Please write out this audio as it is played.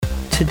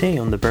Today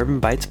on the Bourbon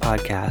Bites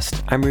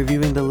podcast, I'm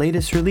reviewing the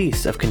latest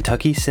release of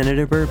Kentucky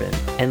Senator Bourbon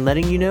and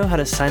letting you know how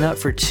to sign up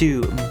for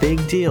 2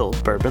 big deal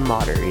bourbon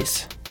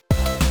lotteries.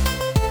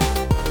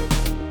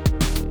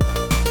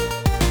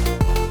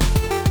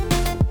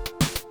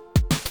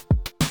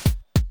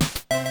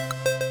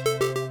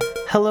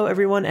 Hello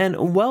everyone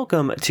and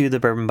welcome to the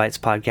Bourbon Bites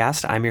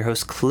podcast. I'm your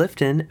host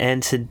Clifton,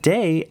 and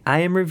today I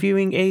am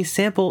reviewing a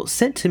sample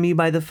sent to me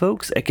by the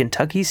folks at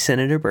Kentucky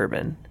Senator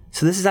Bourbon.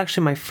 So this is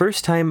actually my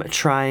first time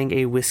trying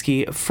a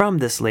whiskey from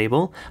this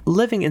label.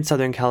 Living in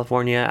Southern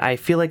California, I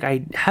feel like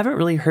I haven't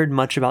really heard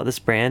much about this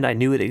brand. I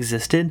knew it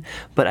existed,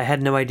 but I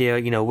had no idea,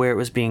 where it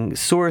was being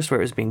sourced, where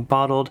it was being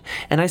bottled,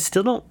 and I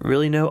still don't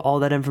really know all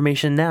that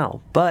information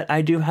now. But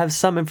I do have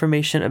some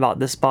information about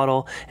this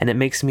bottle, and it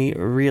makes me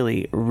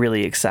really,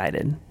 really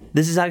excited.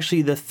 This is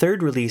actually the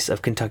 3rd release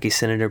of Kentucky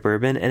Senator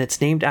Bourbon, and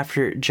it's named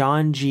after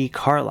John G.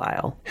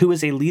 Carlisle, who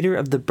was a leader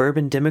of the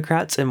Bourbon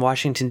Democrats in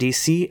Washington,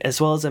 D.C., as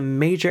well as a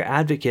major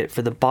advocate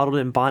for the Bottled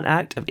in Bond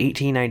Act of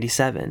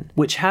 1897,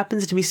 which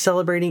happens to be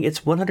celebrating its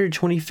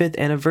 125th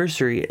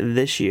anniversary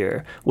this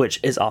year,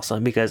 which is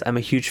awesome because I'm a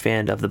huge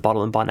fan of the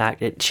Bottled in Bond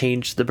Act. It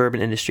changed the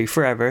bourbon industry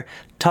forever.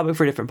 Topic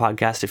for a different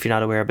podcast if you're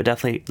not aware, but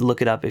definitely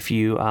look it up if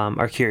you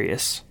are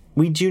curious.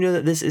 We do know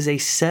that this is a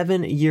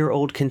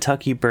 7-year-old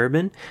Kentucky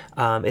bourbon.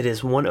 It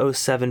is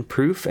 107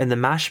 proof, and the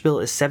mash bill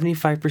is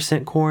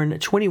 75% corn,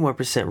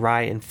 21%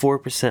 rye, and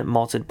 4%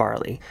 malted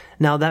barley.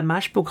 Now, that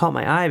mash bill caught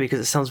my eye because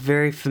it sounds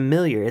very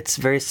familiar. It's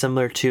very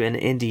similar to an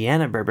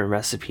Indiana bourbon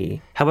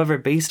recipe. However,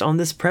 based on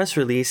this press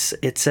release,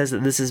 it says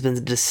that this has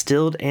been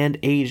distilled and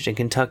aged in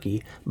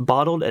Kentucky,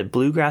 bottled at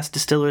Bluegrass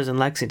Distillers in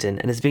Lexington,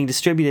 and is being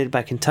distributed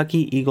by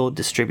Kentucky Eagle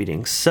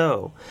Distributing.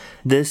 So,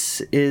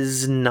 this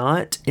is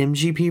not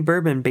MGP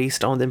bourbon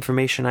based on the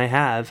information I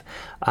have.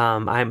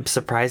 I'm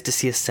surprised to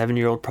see a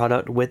 7-year-old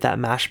product with that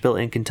mash bill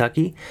in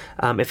Kentucky.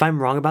 If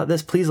I'm wrong about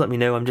this, please let me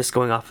know. I'm just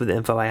going off of the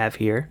info I have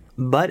here.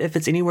 But if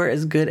it's anywhere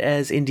as good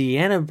as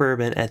Indiana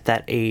bourbon at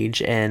that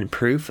age and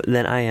proof,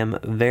 then I am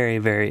very,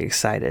 very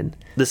excited.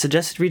 The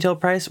suggested retail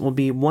price will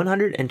be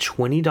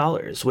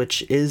 $120,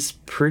 which is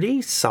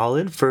pretty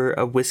solid for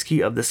a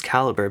whiskey of this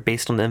caliber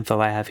based on the info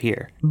I have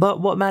here.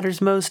 But what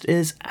matters most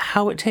is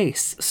how it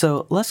tastes.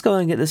 So let's go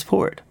and get this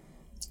poured.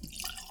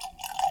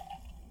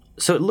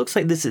 So it looks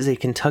like this is a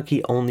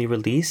Kentucky-only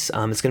release.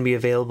 It's going to be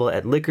available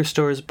at liquor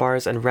stores,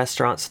 bars, and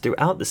restaurants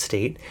throughout the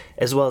state,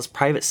 as well as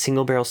private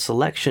single-barrel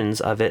selections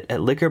of it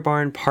at Liquor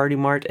Barn, Party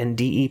Mart, and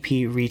DEP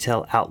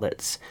retail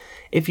outlets.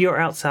 If you're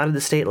outside of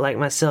the state like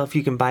myself,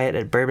 you can buy it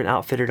at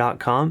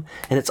bourbonoutfitter.com,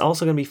 and it's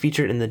also going to be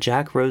featured in the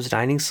Jack Rose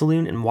Dining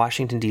Saloon in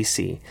Washington,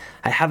 D.C.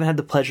 I haven't had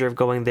the pleasure of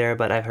going there,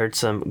 but I've heard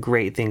some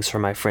great things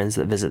from my friends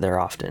that visit there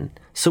often.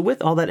 So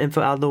with all that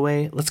info out of the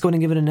way, let's go ahead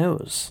and give it a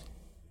nose.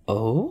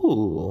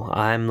 Oh,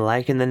 I'm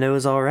liking the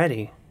nose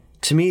already.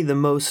 To me, the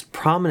most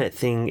prominent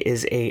thing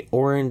is a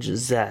orange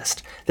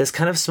zest. This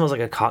kind of smells like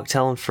a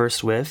cocktail on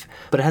first whiff,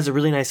 but it has a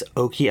really nice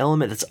oaky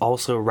element that's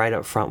also right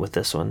up front with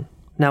this one.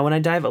 Now, when I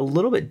dive a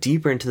little bit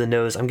deeper into the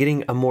nose, I'm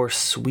getting a more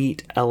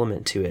sweet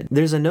element to it.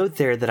 There's a note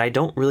there that I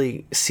don't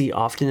really see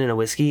often in a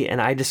whiskey, and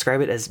I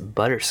describe it as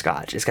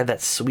butterscotch. It's got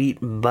that sweet,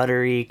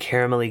 buttery,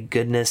 caramelly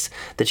goodness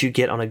that you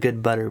get on a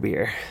good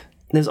butterbeer.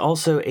 There's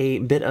also a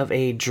bit of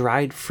a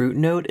dried fruit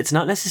note. It's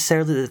not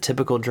necessarily the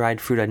typical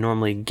dried fruit I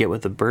normally get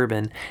with a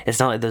bourbon. It's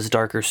not like those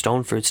darker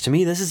stone fruits. To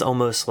me, this is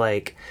almost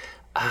like,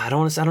 I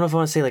don't know if I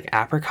want to say like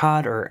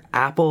apricot or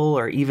apple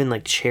or even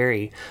like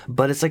cherry,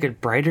 but it's like a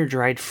brighter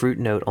dried fruit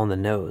note on the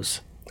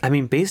nose. I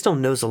mean, based on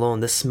nose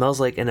alone, this smells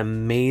like an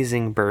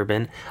amazing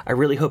bourbon. I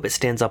really hope it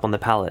stands up on the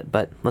palate,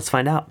 but let's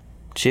find out.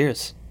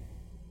 Cheers.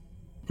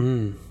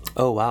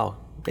 Oh wow,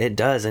 it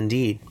does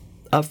indeed.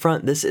 Up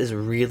front, this is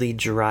really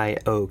dry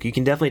oak. You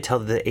can definitely tell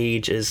that the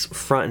age is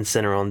front and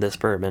center on this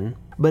bourbon.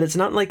 But it's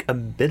not like a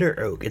bitter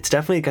oak. It's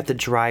definitely got the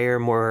drier,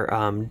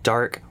 more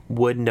dark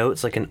wood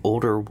notes, like an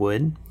older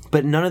wood.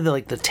 But none of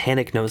the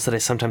tannic notes that I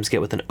sometimes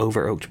get with an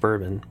over-oaked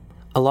bourbon.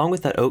 Along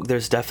with that oak,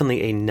 there's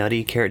definitely a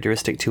nutty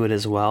characteristic to it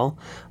as well.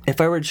 If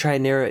I were to try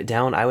and narrow it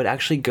down, I would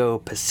actually go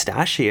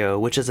pistachio,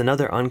 which is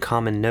another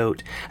uncommon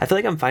note. I feel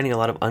like I'm finding a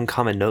lot of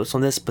uncommon notes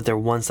on this, but they're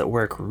ones that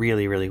work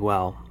really, really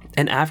well.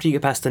 And after you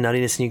get past the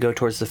nuttiness and you go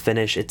towards the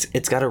finish,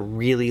 it's got a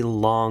really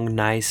long,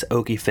 nice,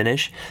 oaky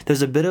finish.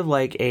 There's a bit of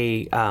like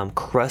a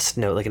crust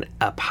note, like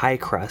a pie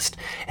crust.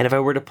 And if I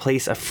were to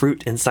place a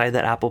fruit inside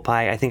that apple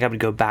pie, I think I would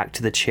go back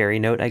to the cherry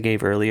note I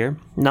gave earlier.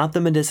 Not the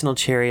medicinal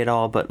cherry at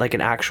all, but like an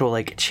actual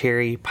like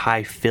cherry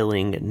pie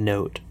filling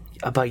note.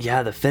 But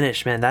yeah, the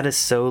finish, man, that is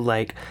so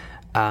like...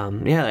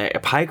 a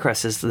pie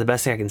crust is the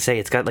best thing I can say.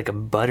 It's got like a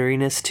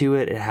butteriness to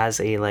it. It has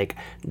a like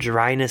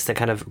dryness that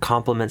kind of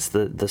complements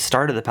the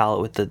start of the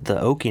palate with the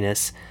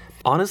oakiness.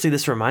 Honestly,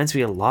 this reminds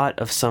me a lot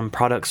of some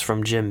products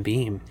from Jim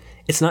Beam.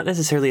 It's not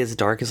necessarily as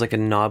dark as like a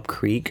Knob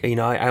Creek.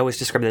 I always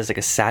describe it as like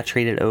a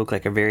saturated oak,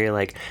 like a very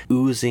like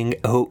oozing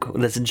oak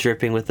that's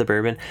dripping with the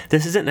bourbon.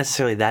 This isn't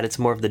necessarily that. It's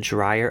more of the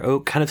drier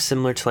oak, kind of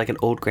similar to like an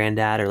Old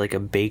Grandad or like a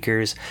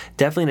Baker's.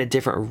 Definitely in a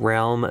different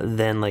realm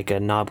than like a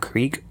Knob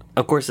Creek.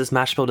 Of course, this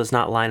mash bill does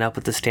not line up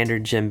with the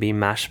standard Jim Beam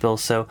mash bill,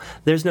 so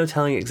there's no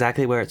telling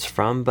exactly where it's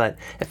from, but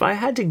if I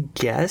had to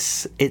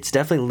guess, it's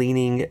definitely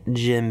leaning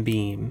Jim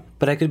Beam.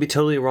 But I could be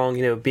totally wrong,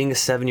 being a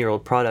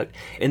 7-year-old product,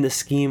 in the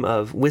scheme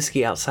of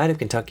whiskey outside of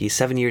Kentucky,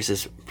 7 years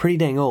is pretty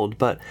dang old,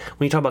 but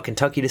when you talk about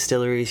Kentucky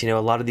distilleries, a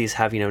lot of these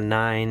have,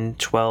 9,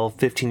 12,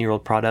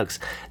 15-year-old products.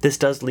 This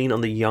does lean on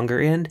the younger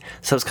end,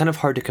 so it's kind of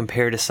hard to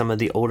compare to some of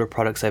the older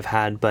products I've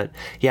had, but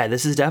yeah,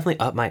 this is definitely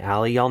up my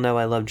alley. Y'all know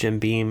I love Jim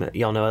Beam,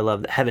 y'all know I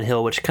love Heaven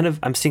Hill, which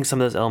I'm seeing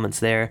some of those elements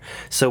there.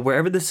 So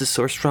wherever this is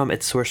sourced from,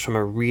 it's sourced from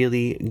a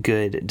really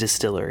good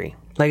distillery.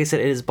 Like I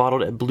said, it is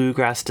bottled at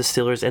Bluegrass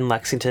Distillers in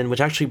Lexington, which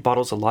actually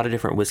bottles a lot of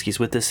different whiskeys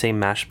with this same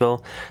mash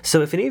bill.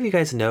 So if any of you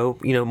guys know,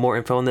 more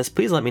info on this,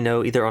 please let me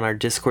know either on our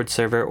Discord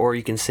server or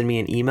you can send me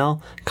an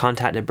email,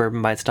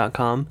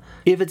 contact@bourbonbites.com.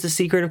 If it's a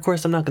secret, of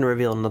course, I'm not going to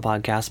reveal it on the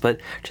podcast, but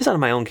just out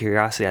of my own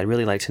curiosity, I'd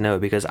really like to know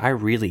because I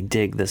really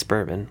dig this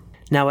bourbon.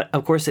 Now,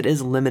 of course, it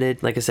is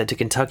limited, like I said, to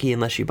Kentucky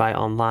unless you buy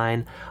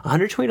online.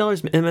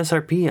 $120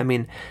 MSRP, I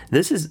mean,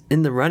 this is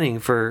in the running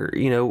for,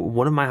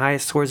 one of my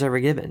highest scores ever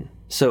given.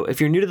 So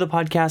if you're new to the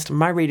podcast,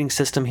 my rating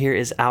system here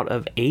is out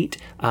of 8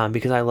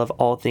 because I love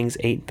all things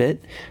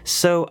 8-bit.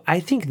 So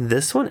I think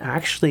this one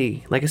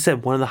actually, like I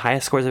said, one of the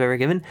highest scores I've ever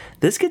given.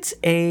 This gets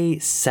a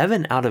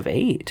 7 out of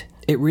 8.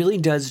 It really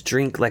does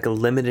drink like a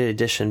limited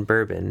edition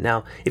bourbon.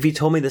 Now, if you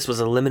told me this was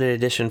a limited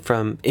edition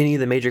from any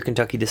of the major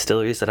Kentucky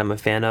distilleries that I'm a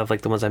fan of,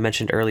 like the ones I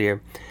mentioned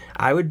earlier,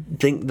 I would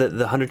think that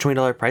the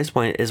 $120 price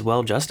point is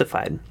well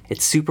justified.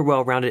 It's super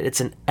well rounded.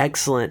 It's an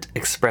excellent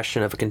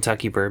expression of a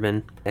Kentucky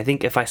bourbon. I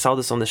think if I saw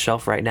this on the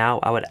shelf right now,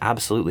 I would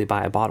absolutely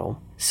buy a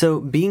bottle.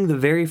 So being the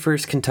very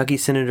first Kentucky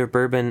Senator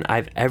bourbon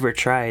I've ever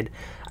tried,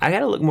 I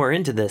gotta look more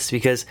into this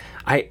because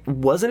I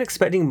wasn't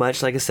expecting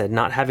much, like I said,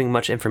 not having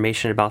much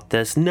information about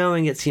this,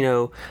 knowing it's,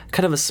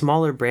 kind of a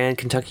smaller brand,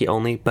 Kentucky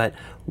only, but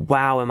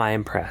wow, am I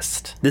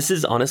impressed. This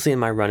is honestly in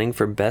my running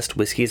for best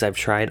whiskeys I've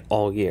tried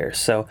all year.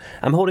 So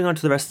I'm holding on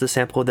to the rest of the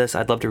sample of this.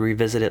 I'd love to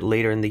revisit it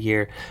later in the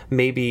year,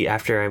 maybe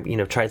after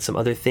I, tried some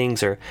other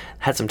things or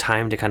had some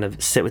time to kind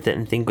of sit with it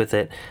and think with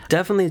it.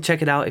 Definitely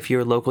check it out if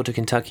you're local to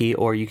Kentucky,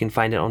 or you can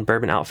find it on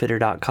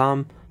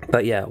bourbonoutfitter.com.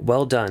 But yeah,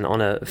 well done on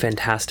a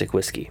fantastic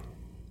whiskey.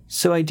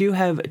 So I do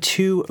have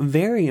 2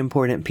 very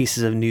important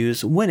pieces of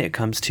news when it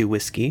comes to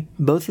whiskey.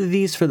 Both of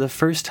these for the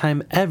first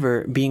time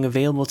ever being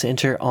available to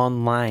enter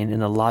online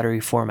in a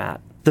lottery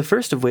format. The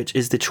first of which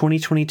is the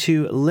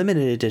 2022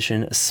 limited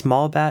edition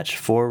Small Batch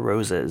Four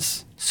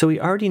Roses. So we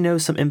already know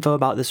some info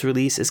about this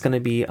release. It's going to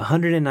be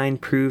 109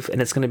 proof,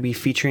 and it's going to be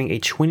featuring a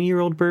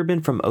 20-year-old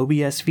bourbon from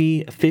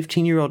OBSV, a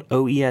 15-year-old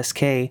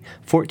OESK,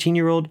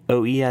 14-year-old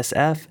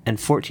OESF, and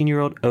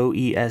 14-year-old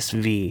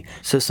OESV.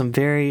 So some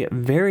very,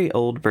 very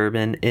old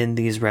bourbon in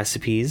these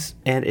recipes,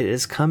 and it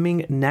is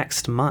coming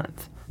next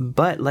month.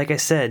 But like I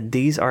said,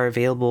 these are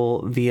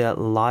available via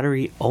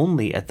lottery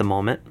only at the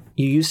moment.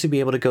 You used to be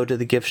able to go to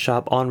the gift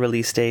shop on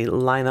release day,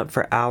 line up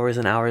for hours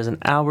and hours and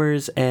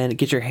hours, and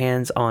get your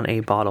hands on a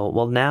bottle.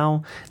 Well,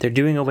 now they're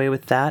doing away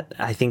with that.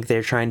 I think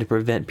they're trying to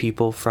prevent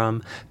people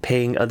from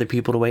paying other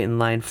people to wait in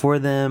line for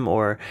them,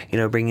 or,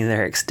 bringing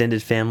their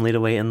extended family to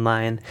wait in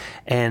line.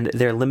 And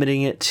they're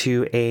limiting it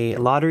to a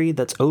lottery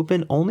that's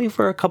open only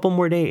for a couple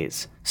more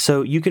days.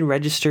 So you can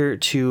register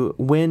to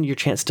win your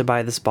chance to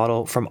buy this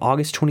bottle from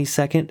August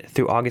 22nd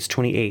through August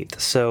 28th.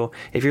 So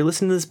if you're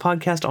listening to this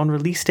podcast on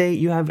release day,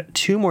 you have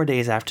 2 more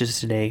days after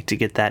today to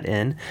get that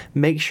in.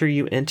 Make sure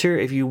you enter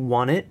if you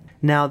want it.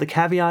 Now, the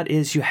caveat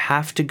is you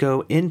have to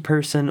go in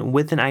person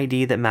with an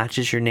ID that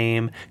matches your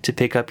name to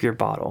pick up your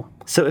bottle.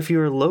 So if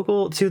you're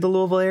local to the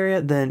Louisville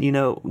area, then,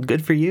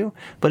 good for you.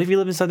 But if you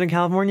live in Southern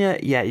California,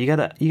 yeah, you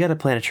gotta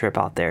plan a trip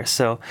out there.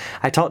 So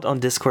I talked on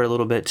Discord a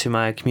little bit to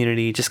my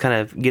community, just kind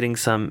of getting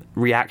some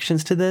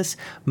reactions to this.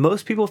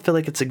 Most people feel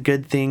like it's a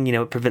good thing.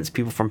 It prevents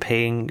people from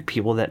paying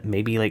people that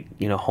may be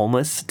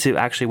homeless to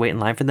actually wait in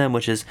line for them,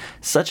 which is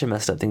such a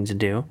messed up thing to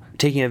do.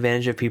 Taking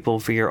advantage of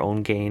people for your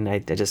own gain. I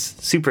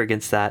just super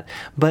against that.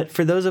 But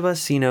for those of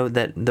us,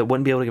 that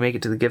wouldn't be able to make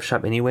it to the gift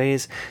shop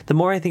anyways, the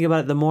more I think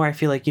about it, the more I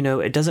feel like,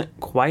 it doesn't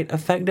quite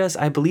affect us.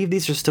 I believe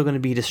these are still going to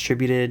be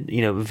distributed,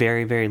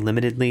 very, very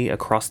limitedly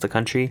across the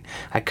country.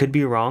 I could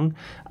be wrong,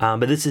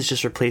 but this is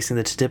just replacing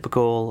the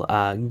typical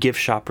gift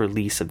shop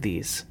release of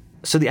these.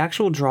 So the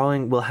actual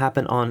drawing will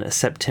happen on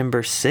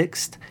September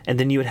 6th, and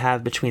then you would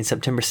have between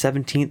September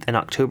 17th and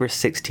October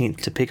 16th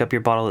to pick up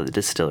your bottle at the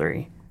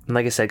distillery. And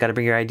like I said, got to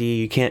bring your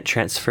ID. You can't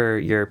transfer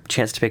your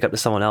chance to pick up to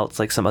someone else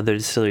like some other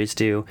distilleries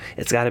do.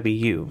 It's got to be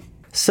you.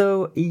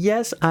 So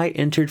yes, I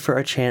entered for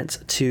a chance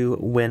to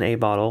win a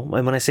bottle.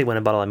 And when I say win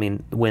a bottle, I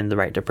mean win the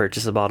right to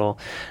purchase a bottle.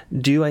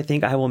 Do I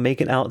think I will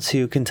make it out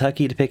to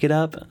Kentucky to pick it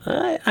up?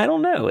 I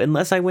don't know,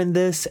 unless I win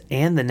this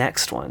and the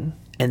next one.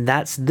 And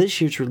that's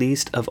this year's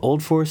release of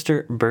Old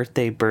Forester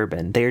Birthday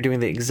Bourbon. They are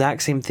doing the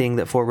exact same thing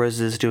that Four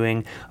Roses is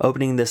doing,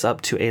 opening this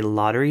up to a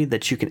lottery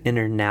that you can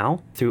enter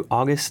now through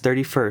August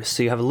 31st.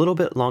 So you have a little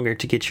bit longer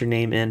to get your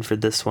name in for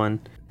this one.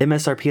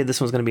 MSRP of this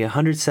one's going to be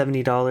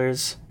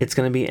 $170. It's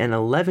going to be an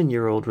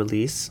 11-year-old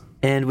release.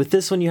 And with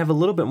this one, you have a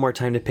little bit more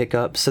time to pick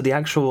up. So the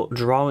actual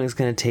drawing is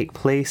going to take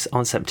place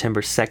on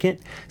September 2nd,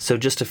 so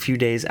just a few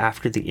days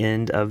after the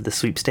end of the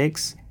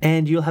sweepstakes.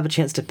 And you'll have a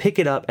chance to pick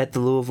it up at the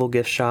Louisville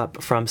gift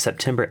shop from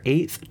September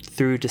 8th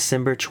through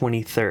December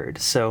 23rd.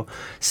 So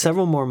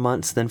several more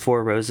months than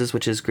Four Roses,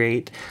 which is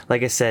great.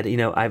 Like I said,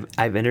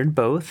 I've entered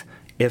both.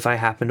 If I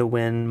happen to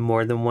win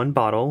more than one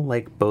bottle,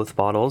 like both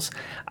bottles,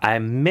 I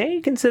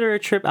may consider a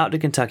trip out to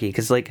Kentucky,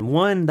 because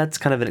one, that's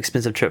kind of an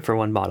expensive trip for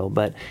one bottle.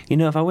 But,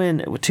 if I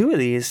win two of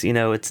these,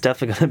 it's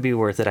definitely going to be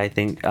worth it, I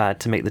think,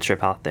 to make the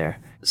trip out there.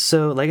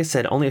 So, like I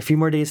said, only a few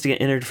more days to get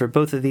entered for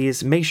both of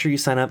these. Make sure you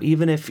sign up,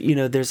 even if,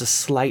 there's a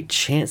slight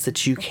chance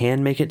that you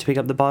can make it to pick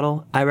up the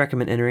bottle. I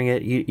recommend entering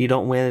it. You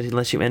don't win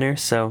unless you enter,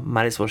 so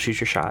might as well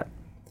shoot your shot.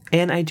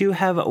 And I do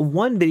have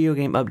one video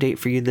game update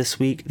for you this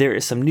week. There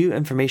is some new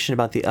information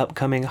about the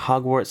upcoming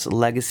Hogwarts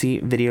Legacy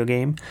video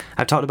game.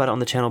 I've talked about it on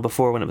the channel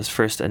before when it was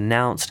first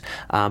announced,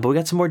 but we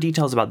got some more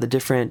details about the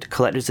different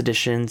collector's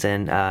editions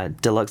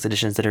and deluxe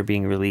editions that are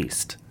being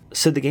released.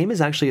 So the game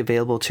is actually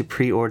available to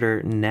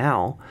pre-order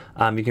now.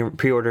 You can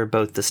pre-order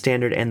both the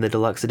standard and the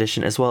deluxe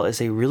edition, as well as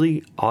a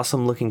really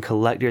awesome looking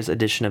collector's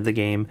edition of the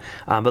game.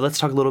 But let's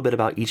talk a little bit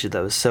about each of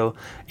those. So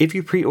if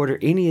you pre-order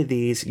any of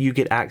these, you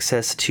get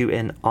access to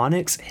an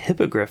Onyx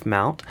Hippogriff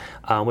mount,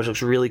 which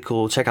looks really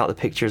cool. Check out the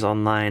pictures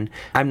online.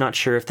 I'm not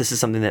sure if this is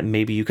something that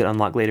maybe you could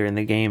unlock later in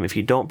the game if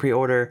you don't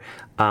pre-order,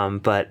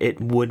 but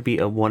it would be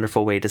a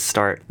wonderful way to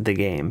start the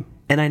game.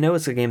 And I know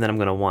it's a game that I'm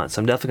going to want, so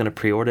I'm definitely going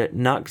to pre-order it.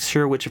 Not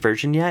sure which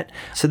version yet.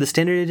 So the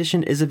standard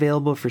edition is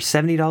available for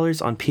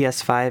 $70 on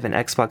PS5 and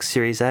Xbox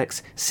Series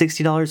X,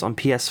 $60 on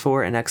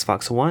PS4 and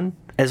Xbox One,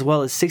 as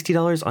well as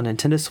 $60 on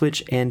Nintendo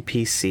Switch and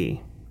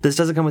PC. This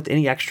doesn't come with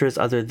any extras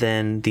other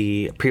than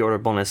the pre-order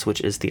bonus,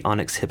 which is the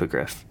Onyx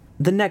Hippogriff.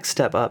 The next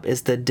step up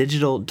is the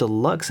Digital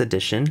Deluxe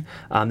Edition.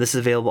 This is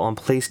available on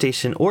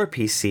PlayStation or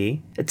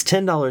PC. It's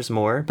 $10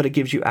 more, but it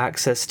gives you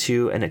access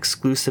to an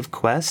exclusive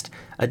quest,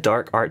 a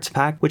Dark Arts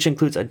pack, which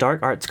includes a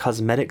Dark Arts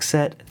cosmetic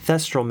set,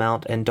 Thestral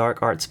mount, and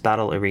Dark Arts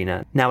battle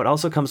arena. Now, it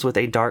also comes with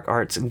a Dark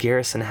Arts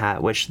garrison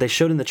hat, which they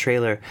showed in the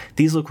trailer.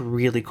 These look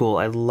really cool.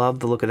 I love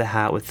the look of the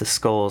hat with the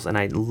skulls, and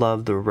I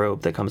love the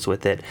robe that comes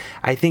with it.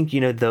 I think,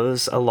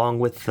 those along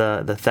with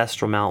the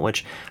Thestral mount,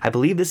 which I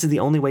believe this is the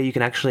only way you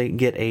can actually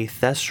get a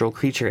Thestral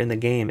creature in the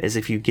game, is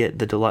if you get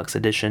the deluxe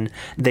edition.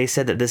 They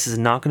said that this is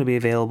not going to be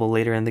available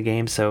later in the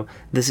game, so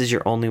this is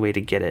your only way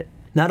to get it.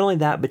 Not only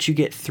that, but you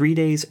get 3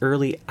 days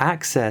early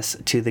access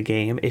to the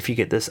game if you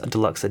get this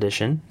deluxe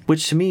edition,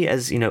 which to me,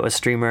 as a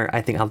streamer, I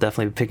think I'll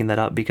definitely be picking that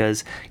up,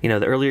 because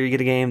the earlier you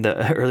get a game,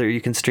 the earlier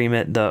you can stream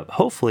it, the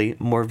hopefully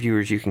more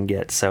viewers you can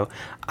get. So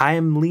I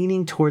am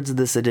leaning towards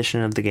this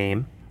edition of the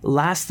game.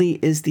 Lastly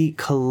is the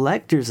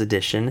collector's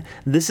edition.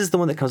 This is the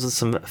one that comes with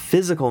some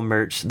physical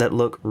merch that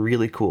look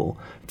really cool.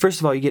 First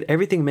of all, you get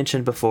everything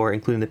mentioned before,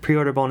 including the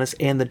pre-order bonus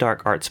and the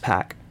Dark Arts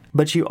pack.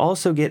 But you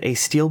also get a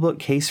steelbook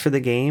case for the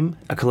game,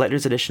 a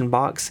collector's edition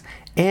box,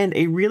 and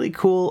a really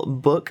cool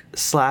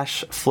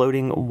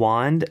book/floating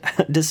wand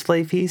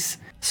display piece.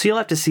 So you'll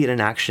have to see it in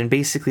action.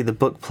 Basically, the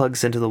book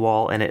plugs into the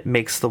wall and it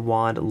makes the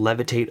wand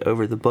levitate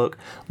over the book.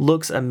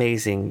 Looks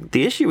amazing.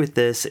 The issue with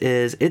this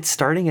is it's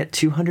starting at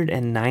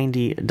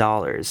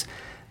 $290.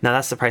 Now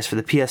that's the price for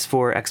the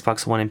PS4,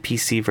 Xbox One, and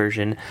PC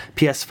version.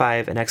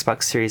 PS5 and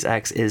Xbox Series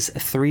X is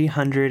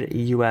 $300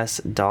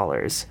 US.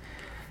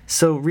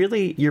 So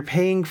really, you're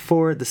paying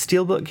for the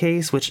steelbook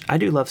case, which I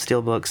do love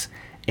steelbooks,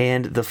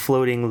 and the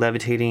floating,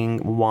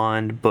 levitating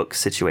wand book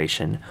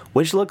situation,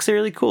 which looks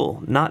really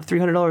cool. Not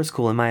 $300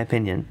 cool, in my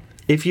opinion.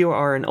 If you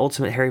are an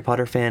ultimate Harry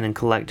Potter fan and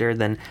collector,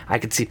 then I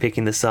could see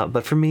picking this up.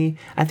 But for me,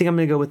 I think I'm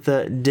going to go with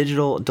the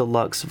Digital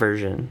Deluxe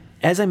version.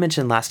 As I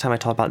mentioned last time I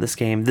talked about this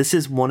game, this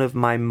is one of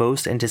my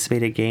most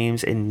anticipated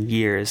games in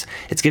years.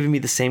 It's giving me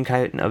the same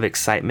kind of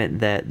excitement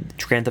that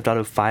Grand Theft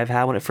Auto 5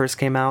 had when it first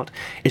came out.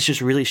 It's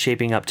just really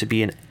shaping up to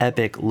be an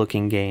epic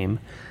looking game.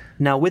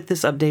 Now, with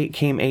this update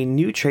came a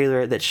new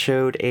trailer that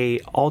showed a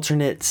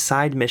alternate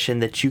side mission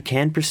that you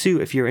can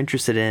pursue if you're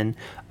interested in,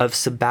 of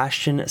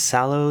Sebastian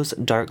Sallow's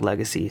Dark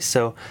Legacy.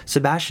 So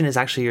Sebastian is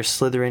actually your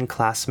Slytherin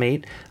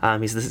classmate.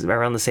 He's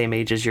around the same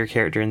age as your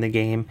character in the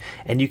game,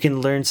 and you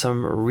can learn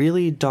some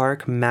really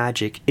dark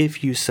magic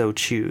if you so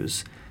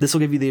choose. This will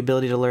give you the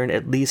ability to learn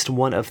at least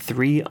one of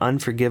 3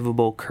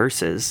 unforgivable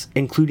curses,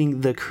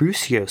 including the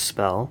Crucio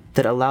spell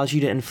that allows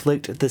you to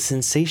inflict the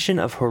sensation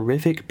of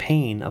horrific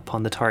pain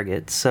upon the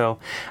target. So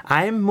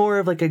I'm more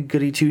of like a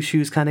goody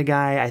two-shoes kind of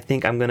guy. I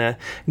think I'm going to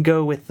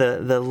go with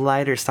the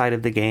lighter side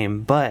of the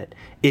game, but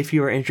if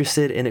you are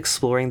interested in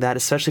exploring that,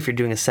 especially if you're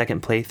doing a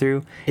second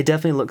playthrough, it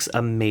definitely looks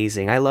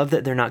amazing. I love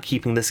that they're not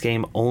keeping this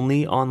game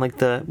only on like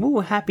the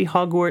happy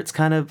Hogwarts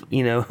kind of,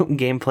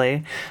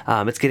 gameplay.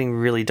 It's getting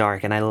really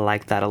dark, and I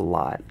like that a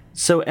lot.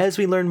 So as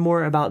we learn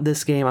more about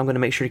this game, I'm going to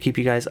make sure to keep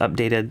you guys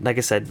updated. Like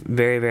I said,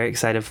 very, very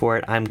excited for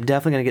it. I'm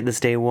definitely going to get this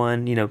day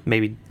one,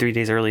 maybe 3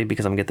 days early,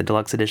 because I'm going to get the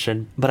deluxe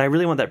edition. But I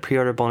really want that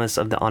pre-order bonus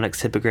of the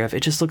Onyx Hippogriff.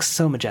 It just looks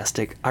so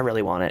majestic. I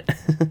really want it.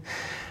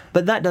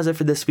 But that does it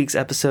for this week's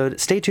episode.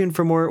 Stay tuned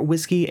for more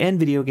whiskey and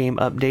video game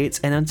updates.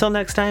 And until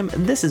next time,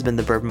 this has been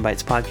the Bourbon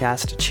Bites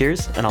Podcast.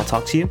 Cheers, and I'll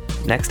talk to you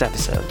next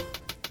episode.